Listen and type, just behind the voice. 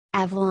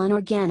Avalon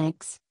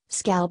Organics,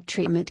 Scalp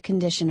Treatment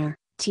Conditioner,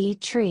 Tea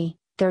Tree,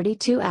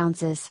 32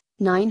 ounces,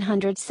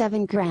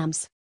 907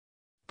 grams.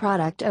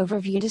 Product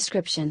Overview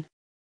Description.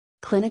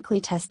 Clinically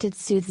tested,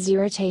 soothes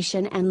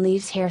irritation and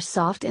leaves hair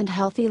soft and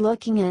healthy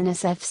looking.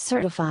 NSF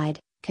certified,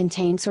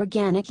 contains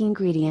organic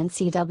ingredients,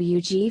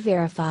 EWG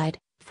verified,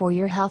 for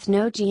your health,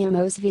 no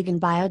GMOs,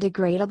 vegan,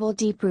 biodegradable,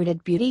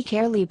 deep-rooted beauty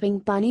care, Leaping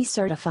Bunny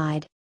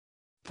certified.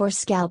 For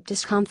scalp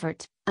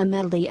discomfort, a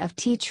medley of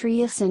tea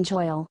tree essential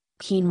oil,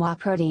 quinoa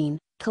protein,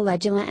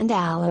 calendula and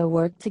aloe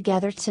work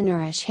together to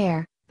nourish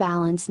hair,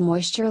 balance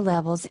moisture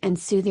levels and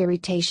soothe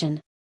irritation.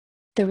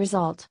 The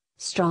result: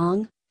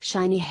 strong,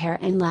 shiny hair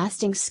and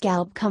lasting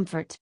scalp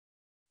comfort.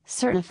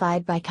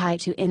 Certified by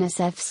Kite to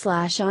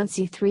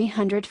NSF/ANSI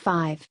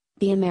 305,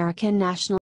 the American National